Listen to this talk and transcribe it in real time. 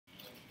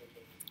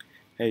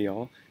Hey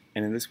y'all,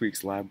 and in this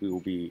week's lab we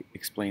will be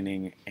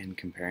explaining and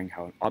comparing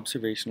how an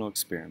observational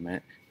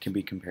experiment can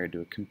be compared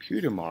to a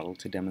computer model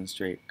to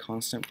demonstrate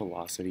constant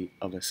velocity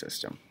of a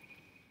system.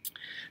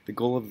 The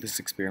goal of this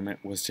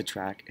experiment was to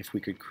track if we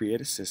could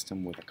create a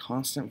system with a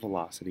constant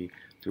velocity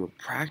through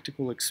a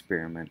practical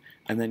experiment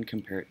and then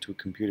compare it to a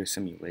computer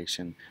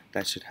simulation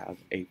that should have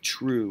a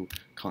true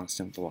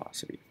constant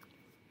velocity.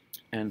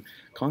 And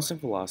constant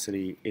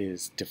velocity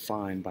is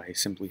defined by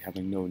simply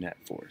having no net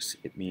force.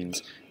 It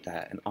means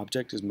that an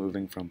object is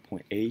moving from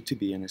point A to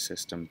B in a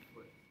system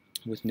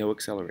with no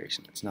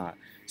acceleration. It's not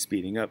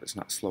speeding up, it's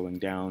not slowing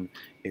down,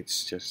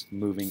 it's just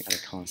moving at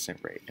a constant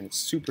rate. And it's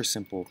super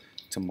simple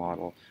to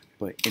model,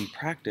 but in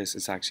practice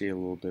it's actually a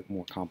little bit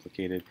more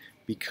complicated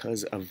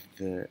because of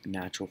the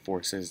natural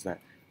forces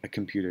that a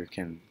computer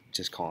can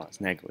just call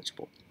as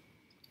negligible.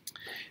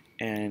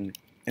 And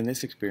in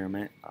this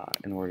experiment,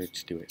 in order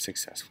to do it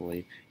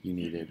successfully, you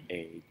needed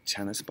a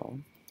tennis ball,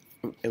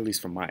 at least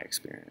from my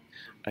experience,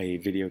 a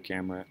video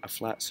camera, a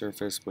flat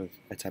surface with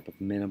a type of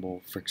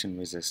minimal friction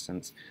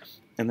resistance,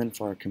 and then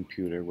for our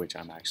computer, which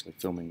I'm actually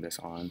filming this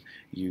on,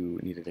 you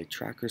needed a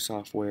tracker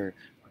software,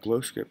 a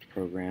GlowScript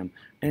program,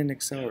 and an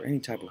Excel or any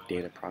type of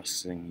data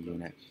processing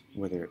unit,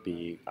 whether it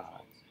be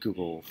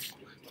Google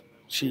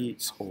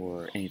Sheets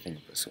or anything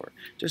of the sort,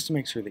 just to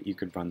make sure that you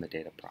could run the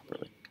data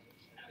properly.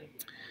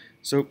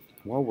 So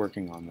while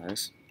working on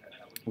this,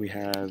 we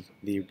have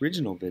the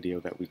original video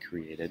that we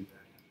created,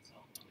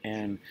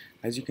 and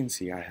as you can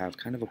see I have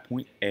kind of a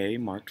point A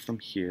marked from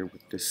here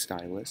with this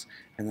stylus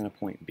and then a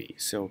point B.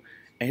 So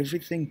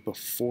everything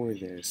before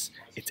this,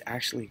 it's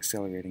actually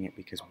accelerating it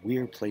because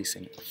we're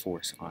placing a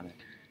force on it.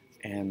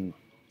 And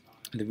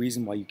the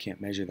reason why you can't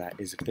measure that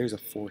is if there's a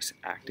force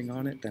acting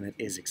on it, then it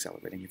is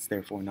accelerating. It's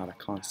therefore not a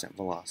constant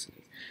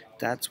velocity.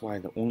 That's why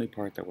the only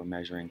part that we're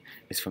measuring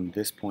is from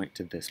this point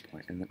to this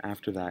point, and then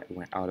after that it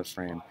went out of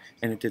frame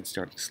and it did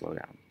start to slow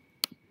down.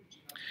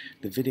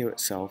 The video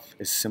itself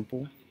is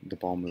simple. The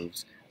ball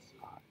moves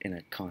in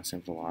a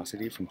constant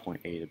velocity from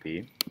point A to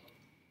B.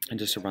 And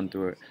just to run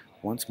through it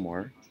once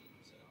more,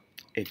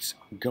 it's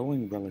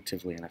going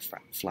relatively in a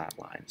flat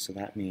line. So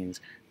that means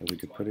that we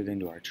could put it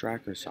into our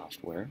tracker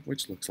software,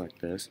 which looks like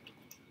this,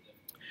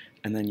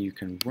 and then you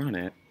can run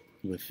it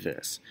with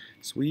this.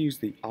 So we use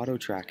the auto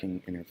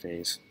tracking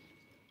interface,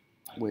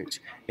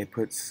 which it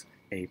puts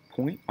a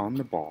point on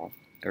the ball,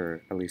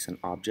 or at least an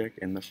object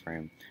in the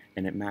frame,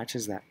 and it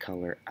matches that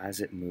color as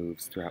it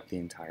moves throughout the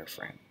entire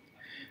frame.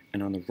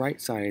 And on the right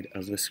side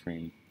of the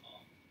screen,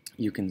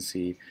 you can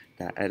see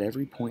that at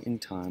every point in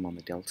time on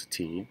the delta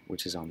t,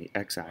 which is on the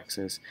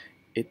x-axis,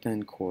 it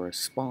then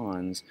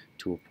corresponds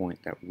to a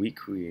point that we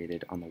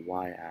created on the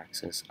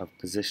y-axis of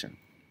position.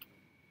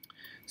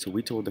 So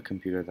we told the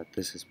computer that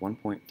this is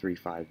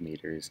 1.35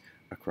 meters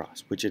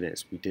across, which it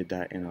is. We did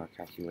that in our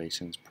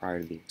calculations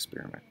prior to the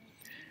experiment.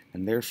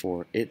 And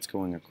therefore, it's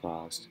going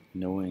across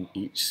knowing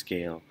each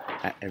scale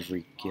at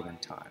every given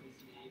time.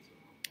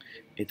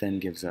 It then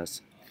gives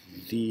us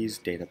these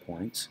data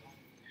points,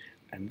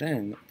 and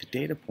then the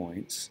data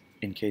points,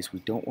 in case we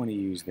don't want to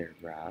use their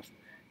graph,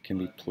 can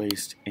be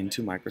placed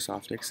into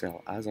Microsoft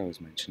Excel, as I was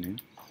mentioning,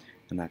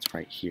 and that's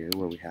right here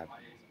where we have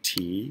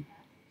t,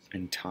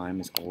 and time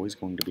is always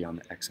going to be on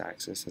the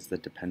x-axis as the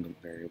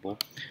dependent variable,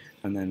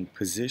 and then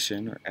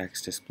position, or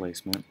x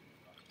displacement,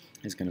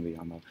 is going to be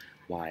on the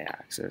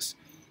y-axis.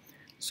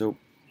 So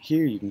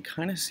here you can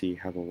kind of see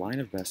how the line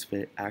of best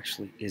fit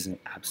actually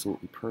isn't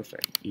absolutely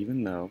perfect,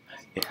 even though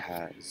it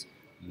has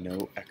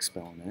no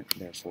exponent,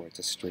 therefore it's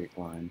a straight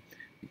line.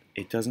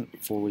 It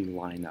doesn't fully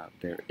line up.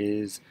 There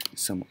is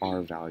some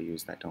R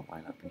values that don't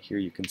line up, and here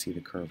you can see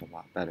the curve a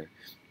lot better.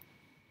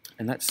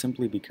 And that's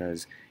simply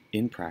because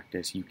in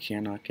practice you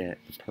cannot get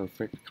the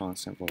perfect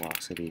constant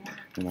velocity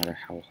no matter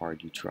how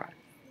hard you try.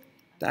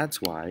 That's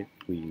why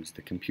we use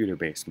the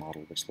computer-based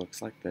model, which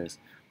looks like this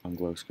on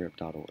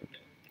glowscript.org.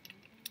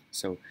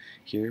 So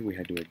here we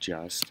had to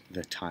adjust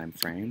the time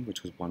frame,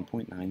 which was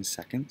 1.9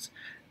 seconds,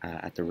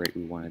 at the rate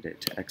we wanted it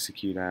to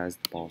execute as,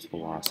 the ball's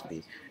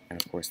velocity, and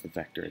of course the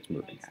vector it's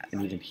moving at.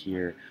 And even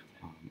here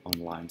on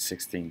line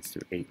 16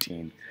 through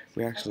 18,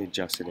 we actually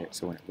adjusted it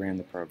so when it ran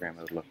the program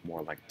it would look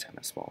more like a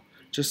tennis ball.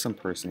 Just some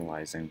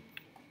personalizing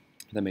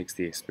that makes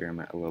the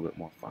experiment a little bit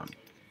more fun.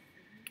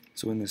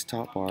 So in this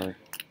top bar,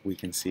 we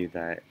can see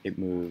that it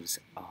moves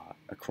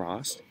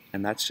across,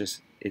 and that's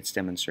just its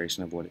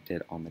demonstration of what it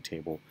did on the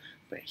table.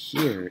 But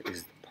here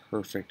is the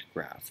perfect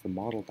graph, the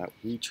model that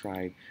we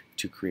tried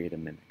to create a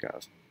mimic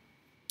of.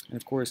 And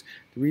of course,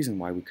 the reason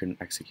why we couldn't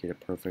execute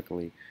it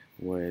perfectly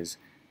was,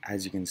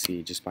 as you can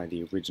see just by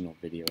the original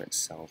video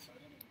itself,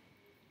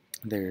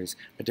 there's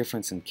a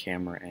difference in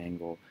camera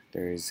angle,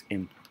 there's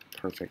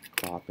imperfect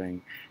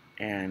cropping,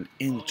 and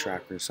in the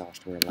tracker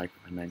software, like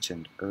I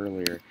mentioned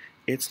earlier,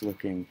 it's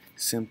looking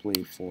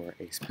simply for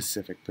a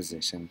specific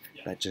position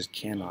that just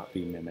cannot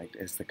be mimicked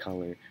as the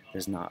color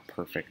is not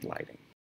perfect lighting.